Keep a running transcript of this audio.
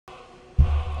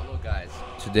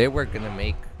Today we're gonna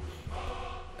make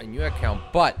a new account,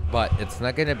 but it's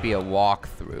not gonna be a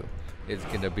walkthrough. It's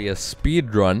gonna be a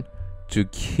speed run to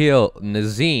kill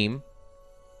Nazeem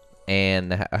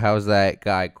and how's that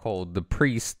guy called? The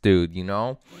priest dude, you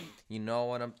know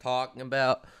what I'm talking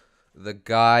about? The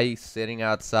guy sitting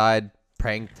outside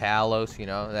praying Talos, you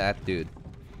know, that dude.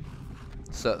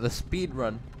 So the speed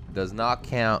run does not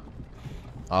count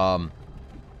from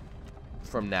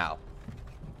now.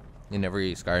 In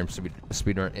every Skyrim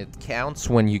speedrun, it counts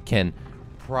when you can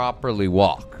properly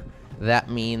walk. That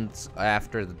means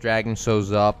after the dragon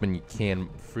shows up and you can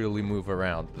freely move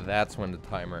around. That's when the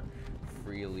timer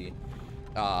freely.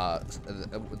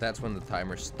 That's when the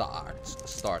timer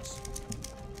starts.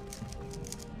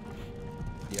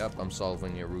 Yep, I'm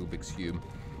solving your Rubik's Cube.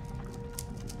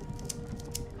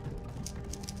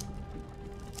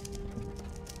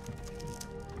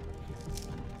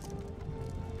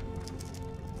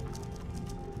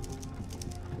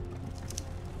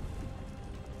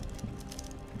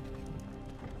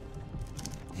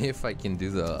 If I can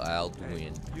do the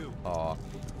Alduin,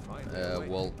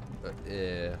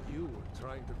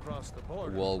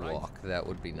 wall walk, that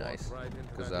would be nice,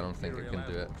 because I don't think I can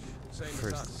do it.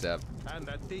 First step. And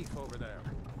that thief over there.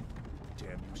 Damn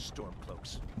you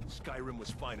Stormcloaks. Skyrim was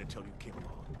fine until you came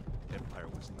along. Empire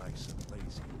was nice and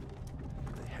lazy.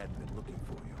 If they hadn't been looking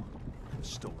for you, could have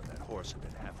stolen that horse and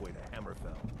been halfway to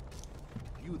Hammerfell.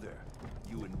 You there,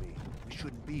 you and me, we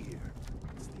shouldn't be here.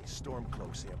 It's these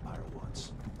Stormcloaks the Empire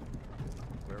wants.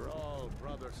 We're all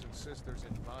brothers and sisters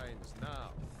in vines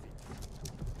now, thief.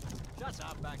 Shut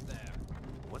up back there.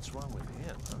 What's wrong with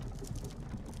him, huh?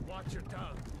 Watch your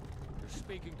tongue. You're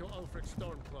speaking to Ulfric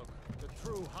Stormcloak, the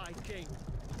true High King.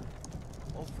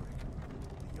 Ulfric?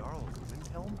 The Jarl of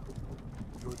Windhelm?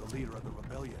 You're the leader of the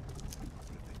rebellion.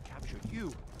 But if they captured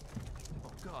you...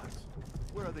 Oh God,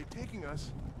 where are they taking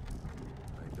us?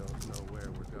 I don't know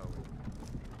where we're going,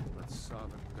 but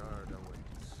Sovngarde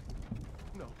awaits.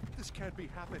 No, this can't be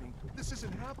happening. This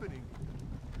isn't happening.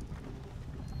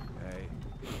 Hey,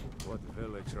 what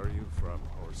village are you from,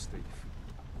 horse thief?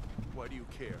 Why do you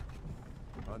care?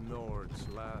 A Nord's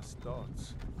last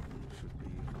thoughts should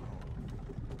be of home.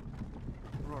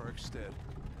 Rorikstead.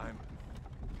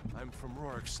 I'm from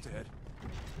Rorikstead.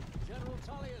 General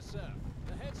Tullius, sir.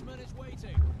 The headsman is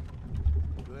waiting.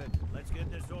 Good. Let's get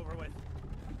this over with.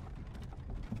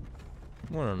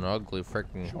 What an ugly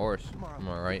freaking horse. Am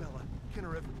I right?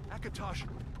 Kinnarev, Akatosh,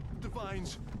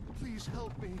 Divines, please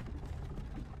help me.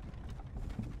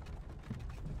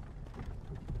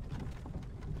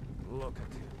 Look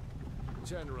at him.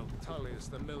 General Tullius,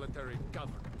 the military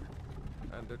governor.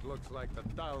 And it looks like the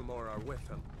Dalmor are with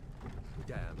him.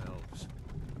 Damn elves.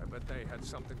 I bet they had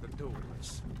something to do with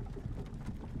this.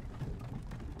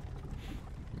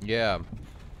 Yeah.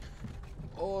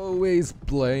 Always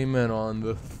blame it on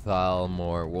the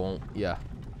Thalmor, won't ya?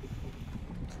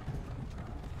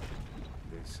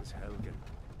 This is Helgen.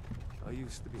 I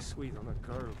used to be sweet on a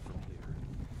girl from here.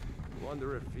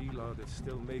 Wonder if Vilod is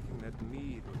still making that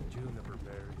mead with juniper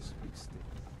berries mixed in.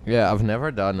 Yeah, I've never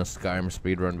done a Skyrim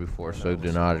speedrun before, so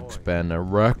do not expect a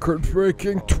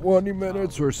record-breaking 20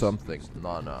 minutes or something.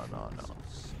 No.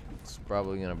 It's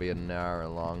probably gonna be an hour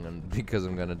long, and because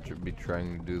I'm gonna be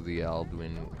trying to do the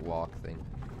Alduin walk thing.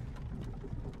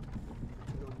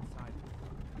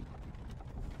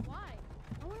 Why?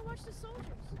 I want to watch the soldiers.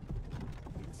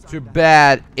 Too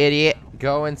bad, idiot.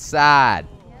 Go inside.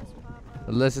 Yes,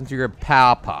 Papa. Listen to your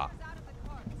papa.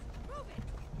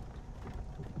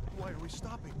 Why are we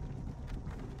stopping?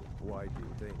 Why do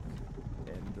you think?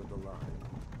 End of the line.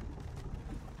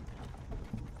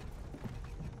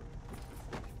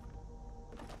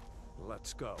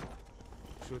 Let's go.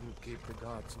 Shouldn't keep the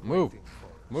gods Move. waiting for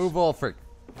us. Move, Ulfric.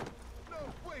 No,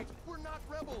 wait, we're not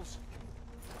rebels.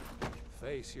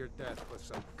 Face your death with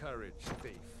some courage,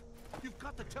 thief. You've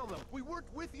got to tell them we weren't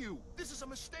with you. This is a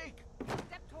mistake.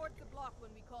 Step towards the block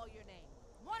when we call your name.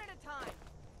 One at a time.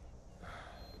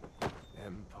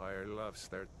 Empire loves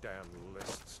their damn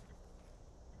lists.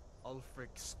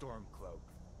 Ulfric Stormcloak,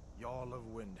 Jarl of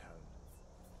Windhelm.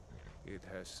 It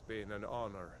has been an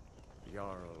honor,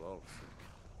 Jarl Ulfric.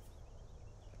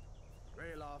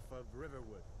 Ralof of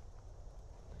Riverwood.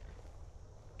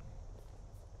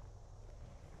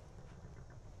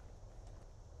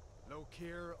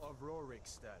 Lokir of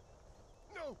Rorikstead.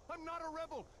 No, I'm not a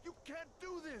rebel. You can't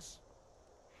do this.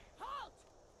 Halt!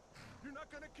 You're not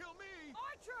gonna kill me.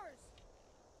 Archers!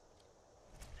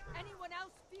 Anyone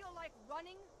else feel like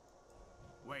running?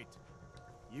 Wait.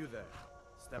 You there.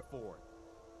 Step forward.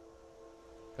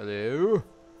 Hello?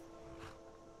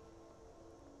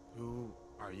 Who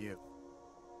are you?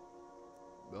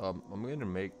 I'm gonna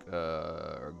make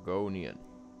Argonian.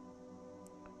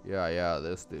 Yeah,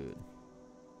 this dude.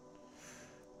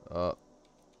 Alright,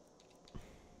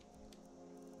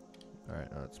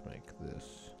 let's make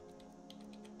this.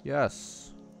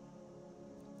 Yes.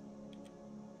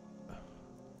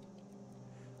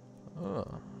 Oh,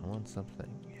 I want something.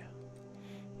 Yeah.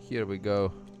 Here we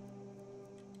go.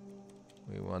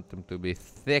 We want them to be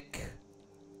thick.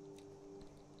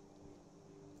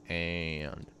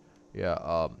 And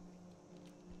yeah,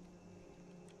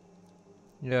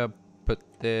 yeah, put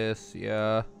this,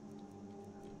 yeah.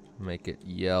 Make it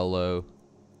yellow.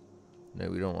 No,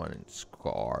 we don't want any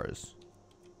scars.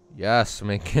 Yes,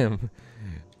 make him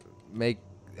make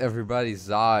everybody's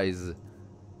eyes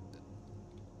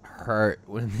hurt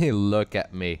when they look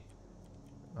at me.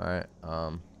 Alright,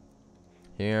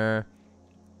 here.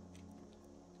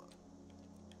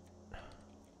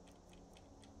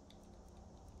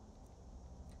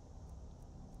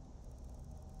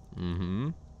 Mm-hmm.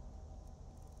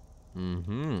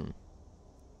 Mm-hmm.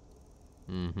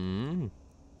 Mm-hmm.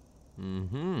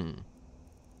 Mm-hmm.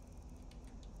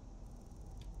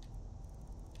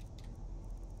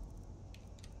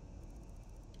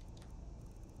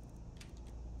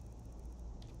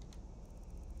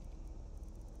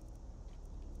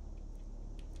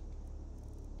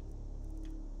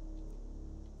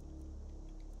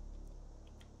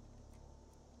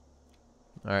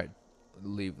 Alright,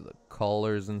 leave the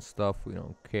colors and stuff. We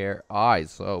don't care.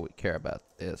 Eyes, oh, we care about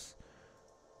this.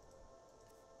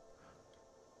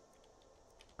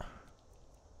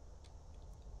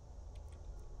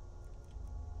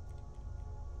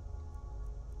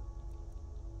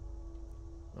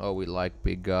 Oh, we like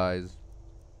big guys.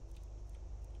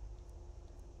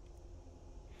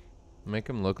 Make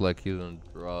him look like he's on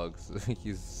drugs.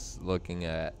 He's looking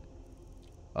at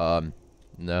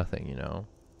nothing, you know.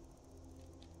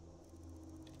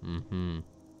 Mm-hmm.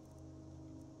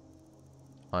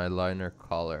 Eyeliner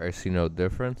color. I see no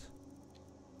difference.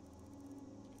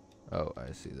 Oh,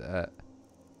 I see that.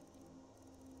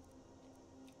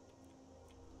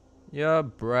 Yeah,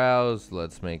 brows.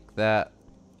 Let's make that.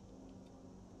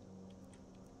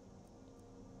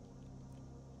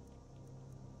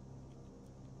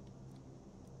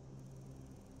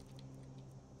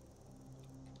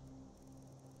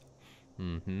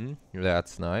 Mm-hmm.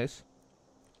 That's nice.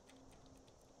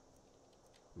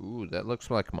 Ooh, that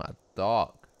looks like my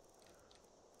dog.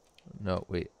 No,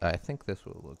 wait. I think this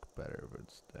will look better if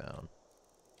it's down.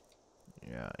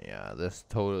 Yeah. This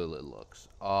totally looks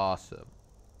awesome.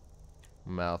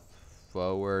 Mouth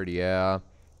forward, yeah.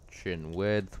 Chin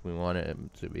width. We want him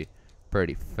to be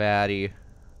pretty fatty.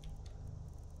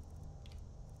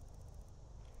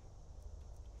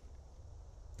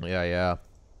 Yeah.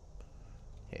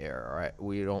 Hair, alright.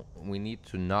 We need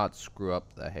to not screw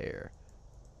up the hair.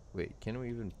 Wait, can we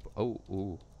even... Oh,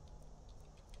 ooh.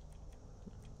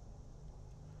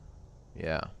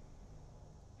 Yeah.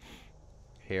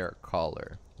 Hair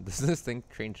color. Does this thing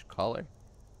change color?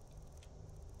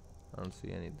 I don't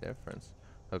see any difference.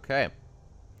 Okay.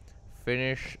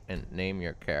 Finish and name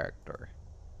your character.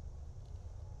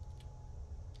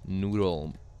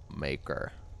 Noodle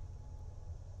maker.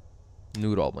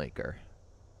 Noodle maker.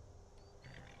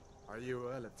 Are you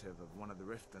a relative of one of the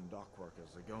Riften dock workers,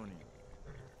 Agoni?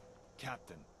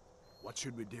 Captain, what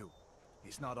should we do?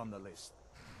 He's not on the list.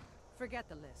 Forget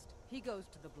the list. He goes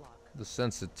to the block. The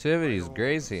sensitivity is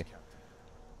crazy. Captain.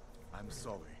 I'm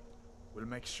sorry. We'll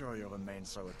make sure your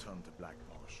remains are returned to Black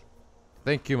Marsh.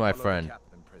 Thank you, my Follow the friend.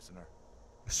 captain, prisoner.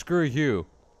 Screw you.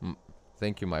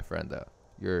 Thank you, my friend.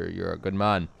 You're a good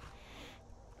man.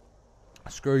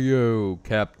 Screw you,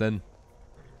 Captain.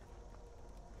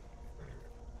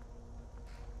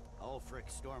 Ulfric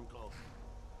Stormcloak.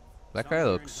 That guy Some here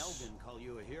in looks Helgen call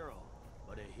you a hero,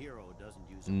 but a hero doesn't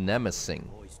use a nemesing.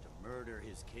 voice to murder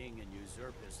his king and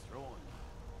usurp his throne.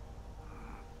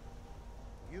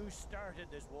 You started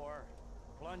this war,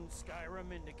 plunged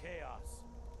Skyrim into chaos,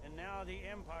 and now the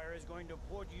Empire is going to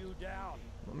put you down.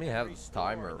 Let me have the Restore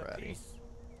timer the ready. peace.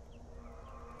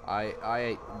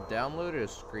 I downloaded a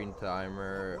screen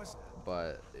timer,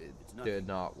 but it It's nothing. did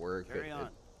not work. Carry on.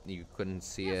 You couldn't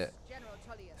see Yes, it, General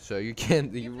Tullius. so you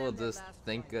can't. You Give will them their just last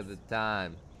think rites. of the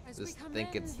time. As Just we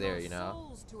think it's commend there, your you know.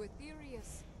 souls to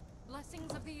Aetherius,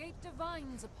 blessings of the 8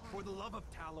 divines upon For the love of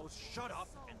Talos, shut up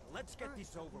and let's get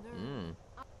this over with.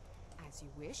 as you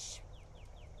wish.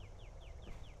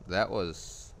 That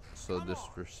was so Come on, I haven't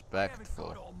disrespectful.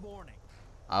 thought all morning.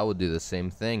 I would do the same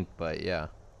thing, but yeah.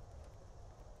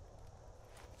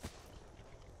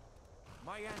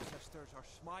 My ancestors are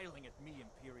smiling at me,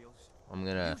 Imperials. I'm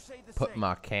gonna You say the put same.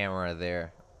 my camera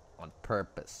there on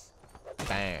purpose.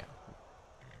 Bam.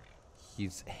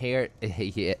 His hair,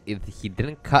 he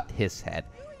didn't cut his head.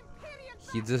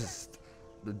 He just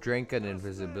drank an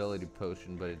invisibility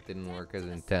potion, but it didn't work as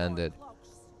intended.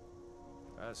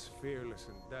 As fearless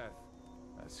in death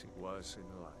as he was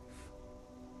in life.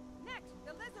 Next,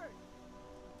 the lizard.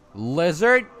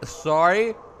 Lizard?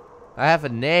 Sorry? I have a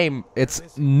name.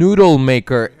 It's Noodle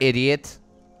Maker, idiot.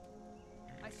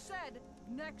 I said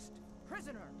next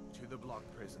prisoner. To the block,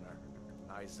 prisoner.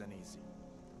 Nice and easy.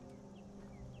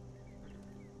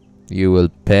 You will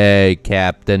pay,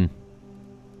 Captain.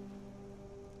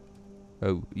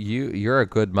 Oh, you're a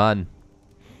good man.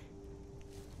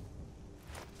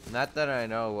 Not that I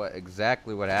know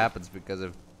exactly what happens because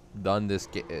I've done this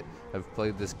I've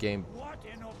played this game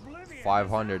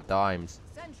 500 times.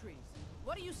 Sentries.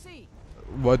 What do you see?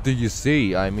 What do you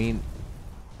see? I mean,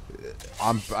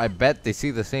 I bet they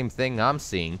see the same thing I'm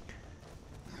seeing.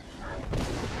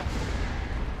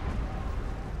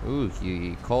 Ooh,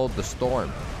 he called the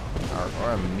storm. Or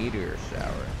a meteor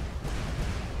shower.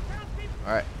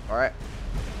 Alright.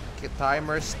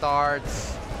 Timer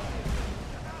starts.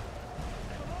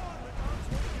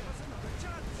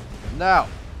 Now.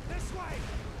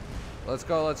 Let's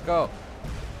go.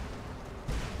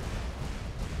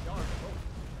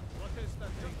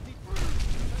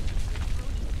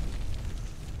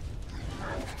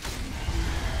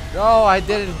 No, I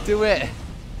didn't do it.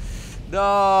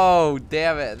 No,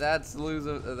 damn it. That's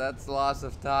loss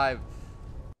of time.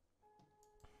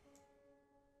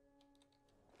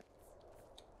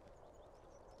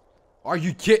 Are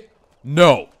you kidding?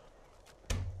 No.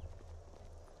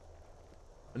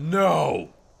 No.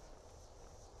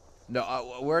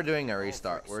 No, we're doing a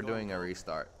restart.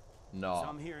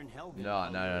 No.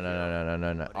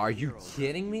 No. Are you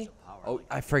kidding me? Oh,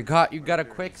 I forgot you got a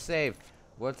quick save.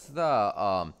 What's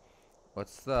the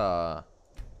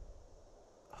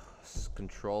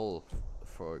control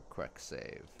for quick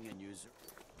save?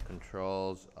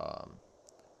 Controls,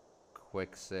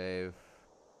 quick save.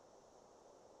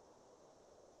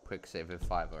 Quick save at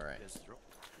 5, alright.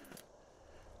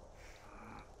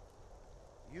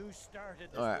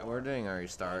 Alright, we're doing a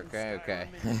restart, okay.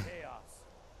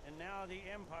 And now the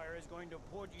Empire is going to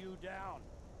put you down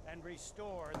and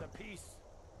restore the peace.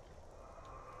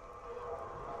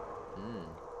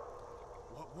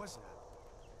 What was that?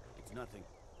 It's nothing.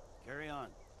 Carry on.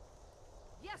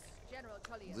 Yes, General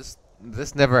Tullius.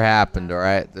 This never happened,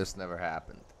 alright? This never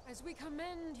happened. As we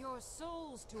commend your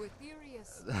souls to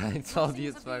Aetherius. I told you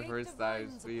it's my first time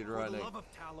speedrunning. For the love of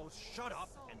Talos, shut up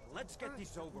and let's get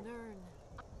this over with. Learn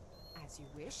as you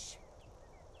wish.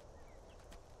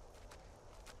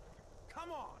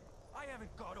 Come on! I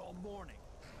haven't got all morning.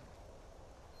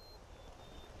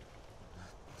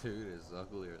 Dude is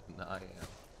uglier than I am.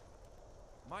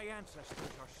 My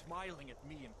ancestors are smiling at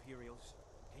me, Imperials.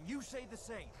 Can you say the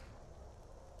same?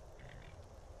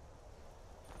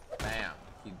 Bam.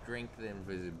 He drank the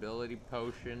invisibility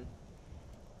potion.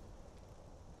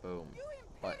 Boom.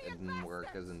 But it didn't work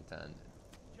as intended.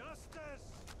 Justice!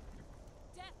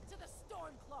 Death to the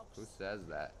Stormcloaks! Who says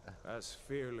that? As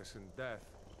fearless in death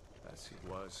as he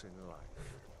was in life.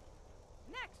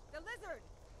 Next, the lizard.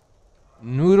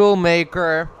 Noodle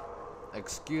Maker.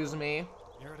 Excuse me.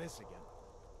 Here it is again.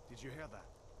 Did you hear that?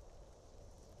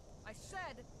 I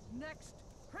said next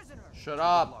prisoner. Shut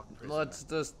up. Let's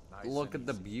just look at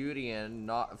the beauty and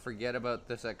not forget about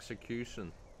this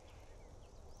execution.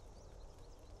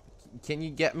 Can you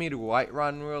get me to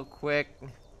Whiterun real quick?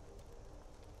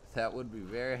 That would be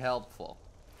very helpful.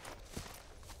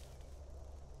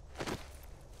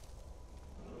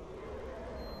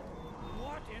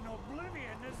 What in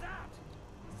oblivion is that?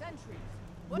 Sentries.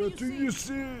 What do you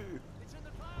see? It's in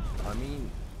the clouds. I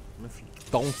mean, if you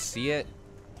don't see it,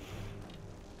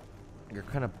 you're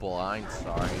kind of blind,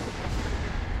 sorry.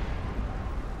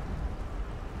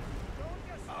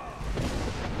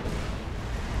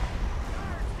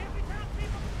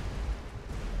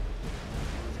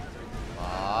 Come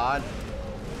on.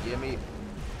 Give me.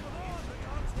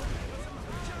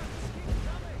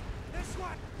 This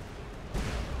one.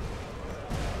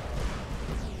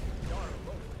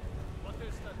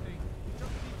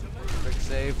 Quick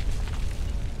save.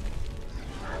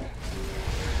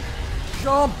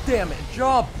 Jump, damn it!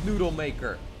 Jump, Noodle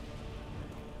Maker!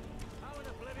 How in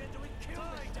oblivion do we kill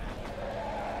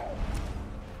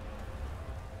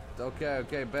this?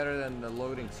 Okay, better than the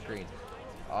loading screen.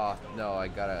 Oh, no, I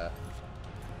gotta...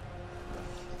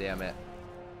 Damn it.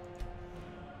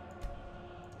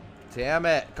 Damn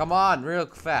it! Come on, real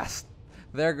fast!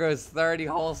 There goes 30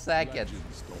 whole seconds.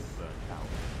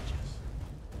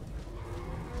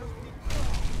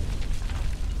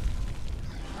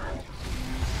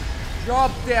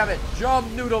 Jump, damn it!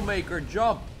 Jump, noodle maker,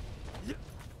 jump!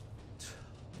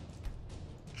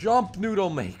 Jump, noodle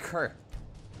maker!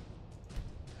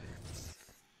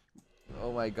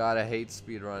 Oh my god, I hate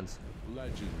speedruns.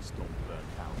 Legends don't burn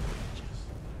down bridges.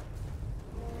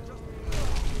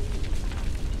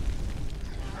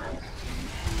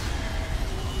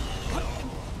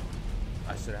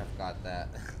 I should have got that.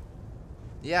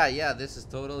 Yeah, this is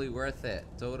totally worth it.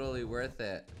 Totally worth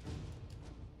it.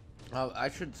 Oh, I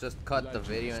should just cut the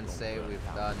video and say we've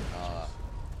done a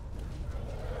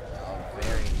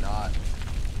very not.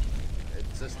 It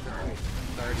just took me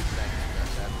 30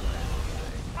 seconds. That's what I should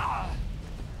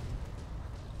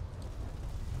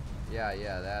say.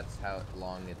 Yeah, that's how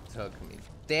long it took me.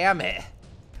 Damn it!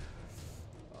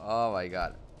 Oh my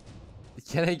god.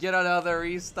 Can I get another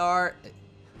restart?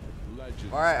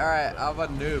 Alright, I'm a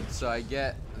noob, so I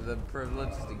get the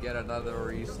privilege to get another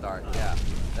restart. Yeah,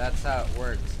 that's how it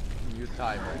works. New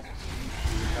timers.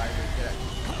 New timers get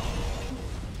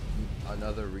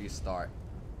another restart.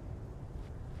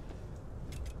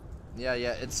 Yeah,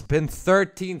 it's been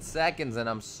 13 seconds and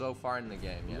I'm so far in the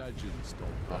game. Yeah. Legends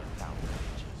don't burn down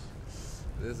bridges.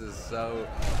 This is so...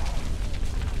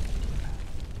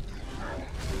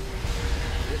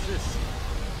 This is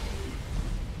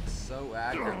so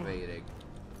aggravating.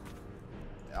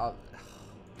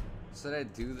 Should I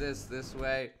do this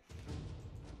way?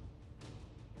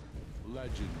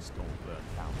 Legends don't burn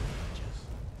down bridges.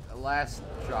 Last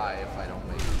try if I don't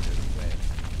make it this way.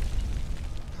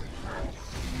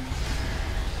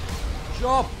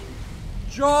 Jump!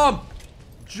 Jump!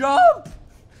 Jump!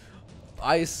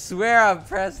 I swear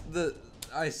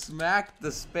I smacked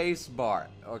the space bar.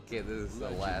 Okay, this is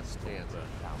the last chance.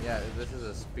 Yeah, this is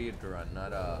a speed run,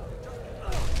 not a...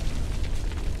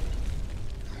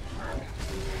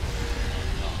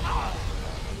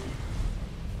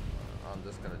 I'm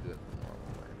just gonna do it the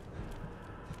normal way.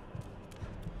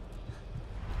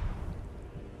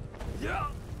 Yeah.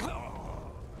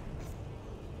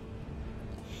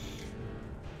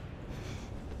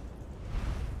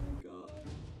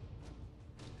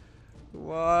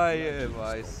 Why am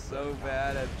I so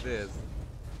bad at this?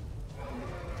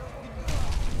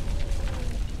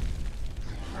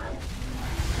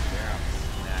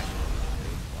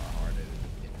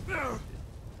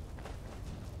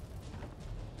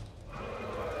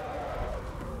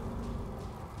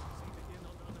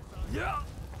 Yeah.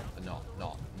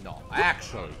 No.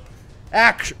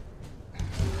 Action.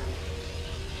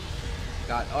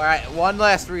 God. All right. One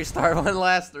last restart.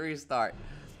 Legends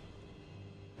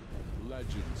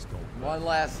don't. One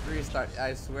last restart.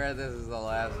 I swear this is the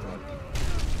last one.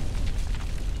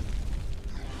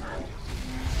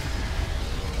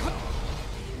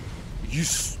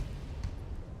 Yes.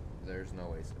 There's no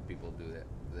way people do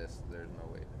this. There's no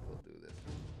way people do this.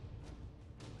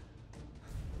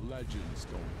 Legends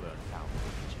don't burn down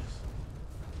bridges.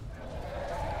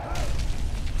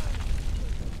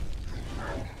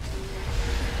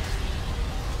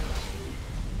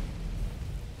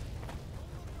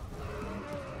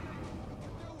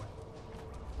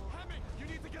 You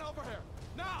need to get over here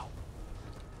now.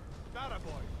 That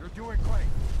boy. You're doing great.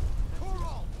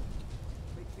 Turo!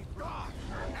 God!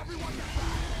 Everyone get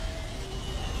back!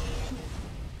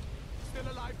 Still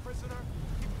alive, prisoner?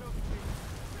 Keep moving, please.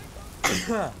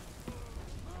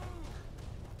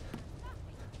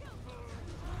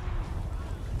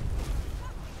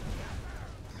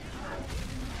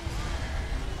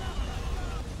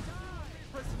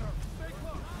 Prisoner, stay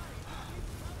close.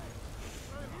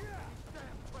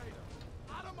 Damn traitor.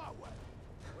 Out of my way.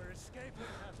 We're escaping.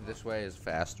 This way is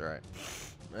faster, right?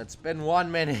 It's been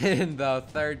 1 minute in the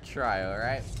third try,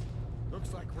 alright?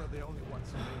 Looks like we're the only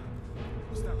ones.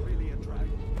 Was that really a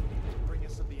dragon? Bring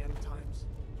us to the end times?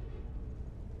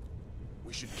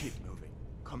 We should keep moving.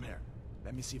 Come here.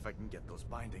 Let me see if I can get those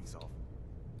bindings off.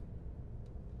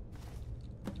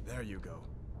 There you go.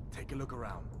 Take a look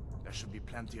around. There should be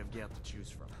plenty of gear to choose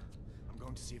from. I'm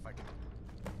going to see if I can...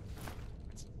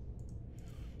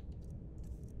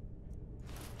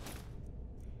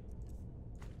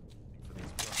 For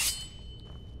these gloves.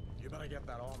 You better get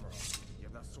that armor on.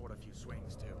 Give that sword a few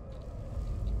swings, too.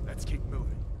 Let's keep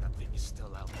moving. That thing is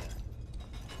still out there.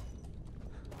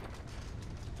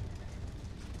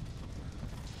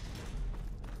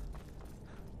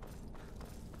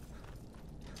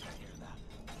 Hear that?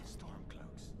 Storm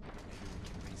cloaks. Maybe we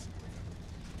can reason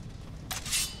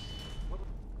with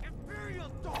them.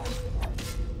 Imperial dog!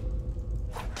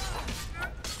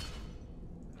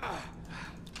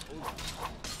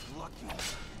 Lucky.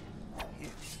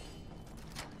 Hit.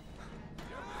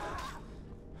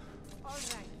 All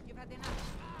right, you've had enough.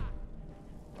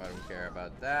 I don't care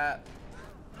about that.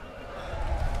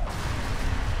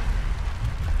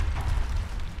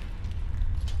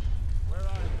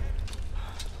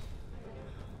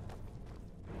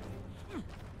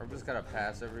 gotta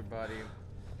pass everybody.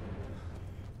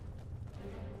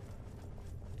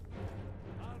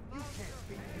 You can't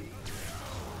beat me.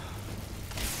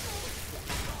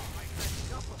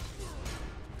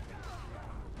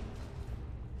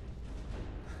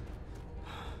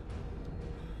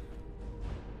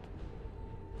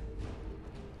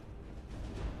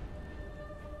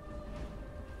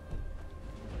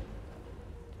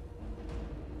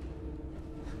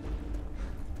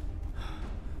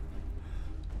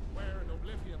 Where in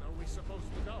Oblivion are we supposed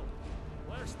to go?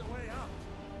 Where's the way out?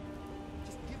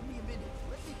 Just give me a minute.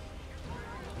 Let me...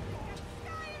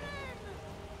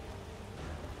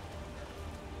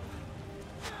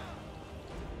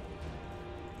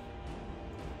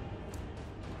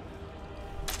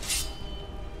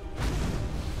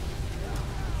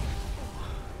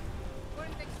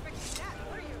 Weren't expecting that,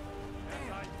 were you?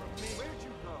 Aside from me. Where'd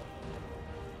you go?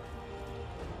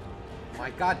 My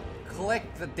God, click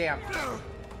the damn.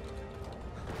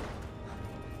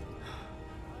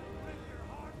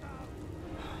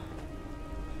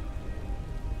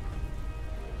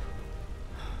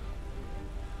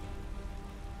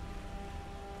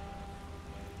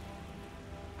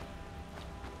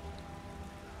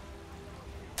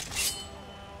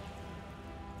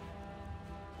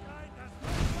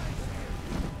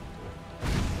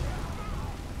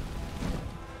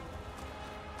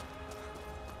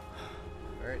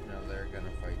 Alright, now they're gonna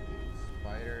fight these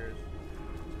spiders.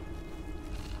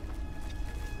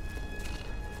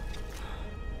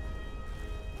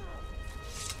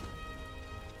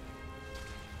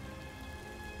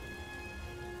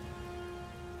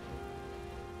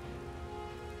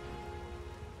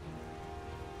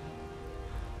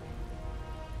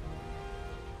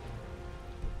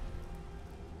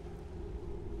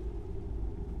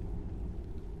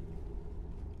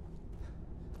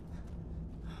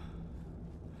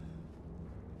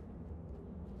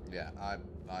 Yeah,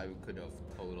 I could have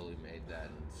totally made that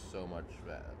so much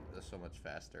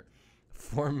faster.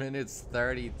 4 minutes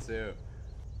 32.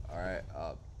 All right,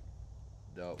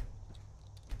 dope.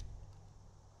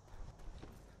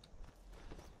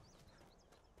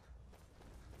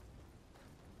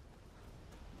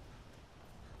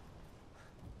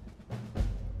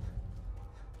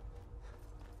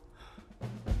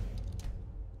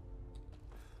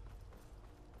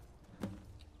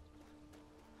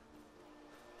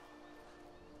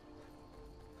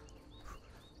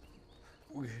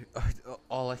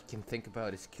 All I can think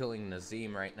about is killing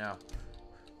Nazeem right now.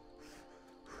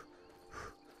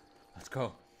 Let's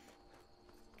go.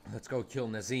 Let's go kill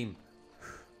Nazeem.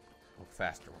 Work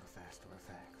faster, work faster, work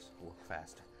fast, work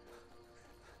faster.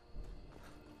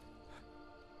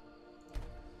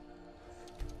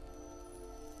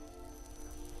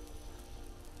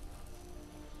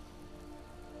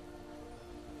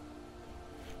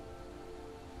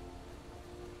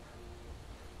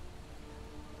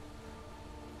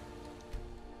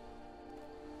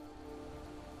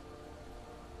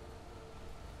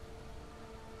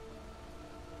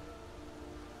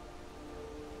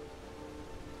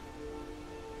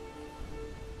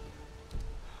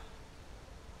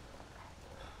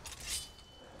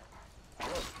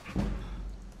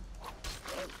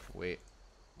 Wait.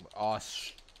 Oh,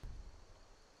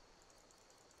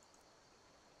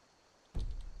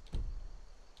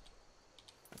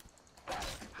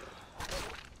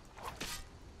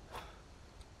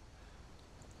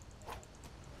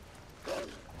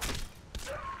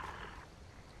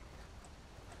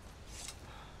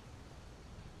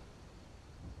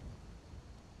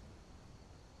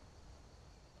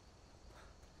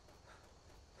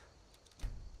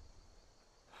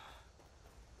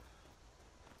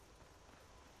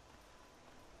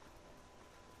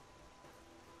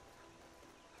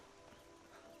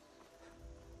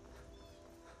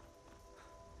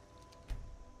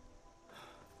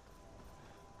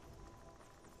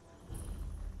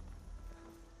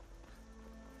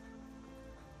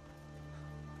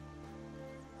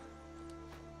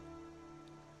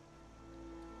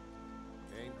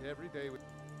 Ain't every day with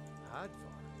Hadvar.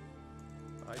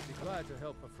 I'd be glad to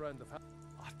help a friend of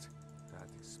What? That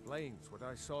explains what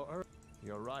I saw earlier.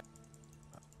 You're right.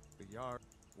 The Jarl.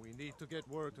 We need to get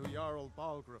word to Jarl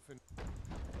Balgruuf and...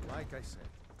 Like I said,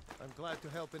 I'm glad to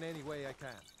help in any way I can.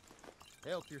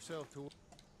 Help yourself to...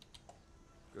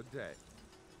 Good day.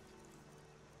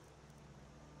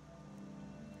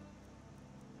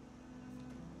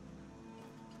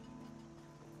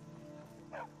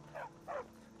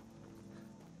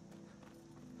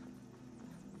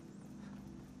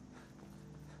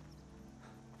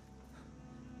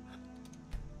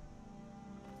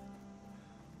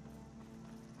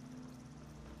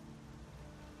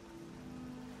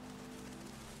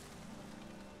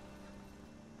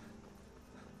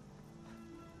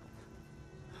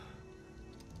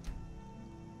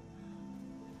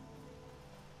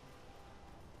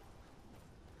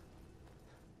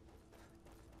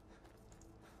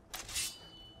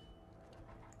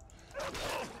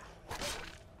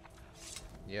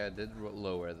 Yeah, I did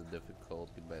lower the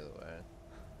difficulty, by the way.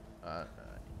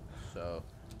 So,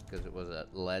 because it was a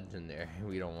legendary,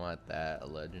 we don't want that, a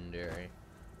legendary.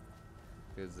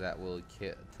 Because that will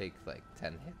take like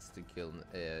 10 hits to kill,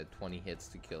 20 hits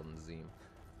to kill Nazeem.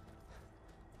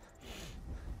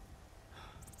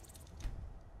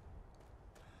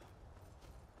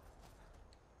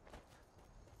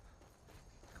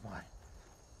 Come on.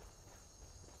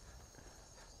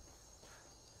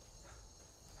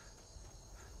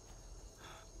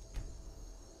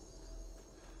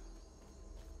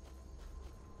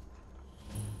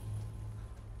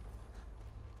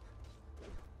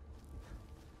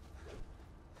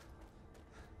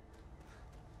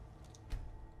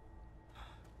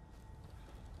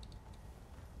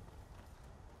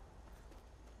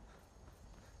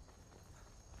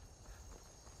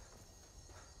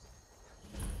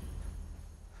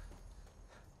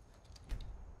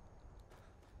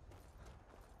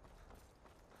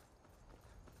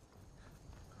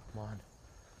 Come on.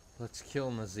 Let's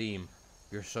kill Nazeem.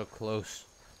 You're so close.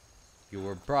 You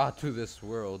were brought to this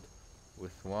world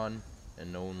with one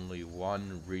and only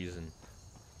one reason.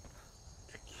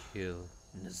 To kill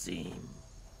Nazeem.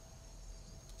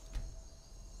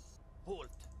 Halt.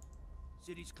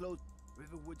 City's closed.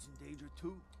 Riverwood's in danger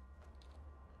too.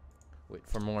 Wait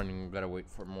for morning. We gotta wait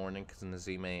for morning because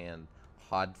Nazeem and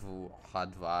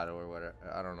Hadvad or whatever,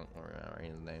 I don't remember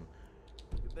his name,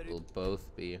 will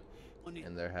both be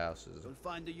in their houses. You'll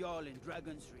find the Jarl in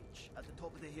Dragon's Reach at the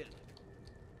top of the hill.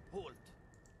 Halt.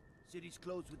 City's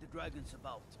closed with the dragons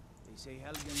about. They say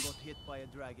Helgen got hit by a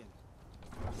dragon.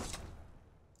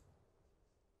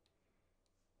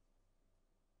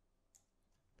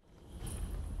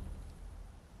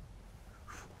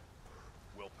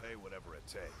 We'll pay whatever it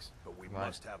takes, but we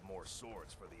must have more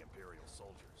swords for the Imperial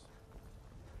soldiers.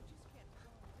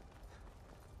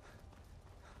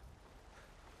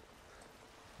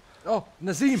 Oh,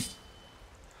 Nazeem!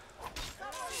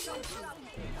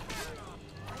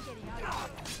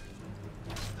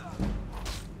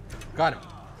 Got him.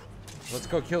 Let's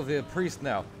go kill the priest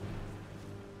now.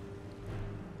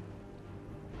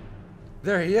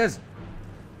 There he is.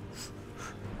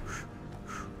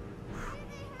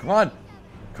 Come on.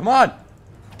 Come on.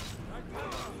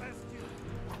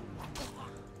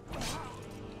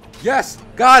 Yes,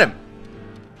 got him.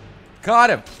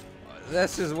 Got him.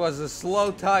 This was a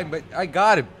slow time, but I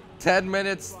got him. 10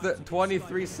 minutes,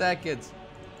 23 seconds.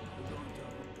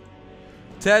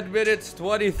 10 minutes,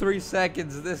 23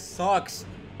 seconds. This sucks.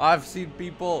 I've seen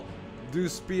people do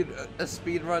speed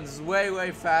runs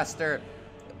way faster.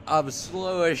 I'm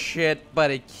slow as shit,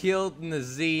 but I killed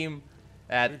Nazeem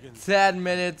at 10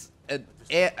 minutes.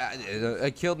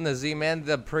 I killed Nazeem and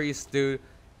the priest, dude,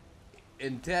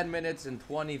 in 10 minutes and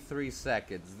 23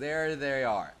 seconds. There they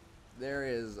are. There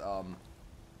is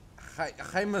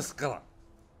Heimskr I.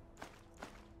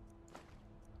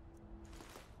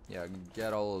 Yeah,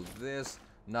 get all of this.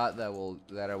 Not that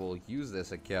I will use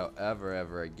this account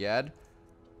ever again.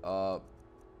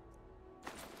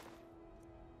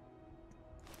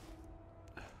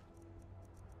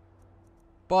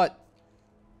 But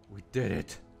we did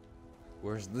it.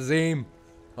 Where's Nazeem?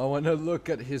 I want to look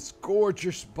at his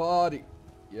gorgeous body.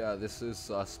 Yeah, this is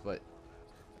sus, but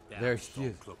there he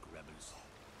is.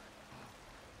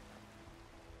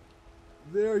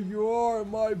 There you are,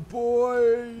 my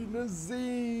boy,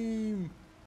 Nazeem.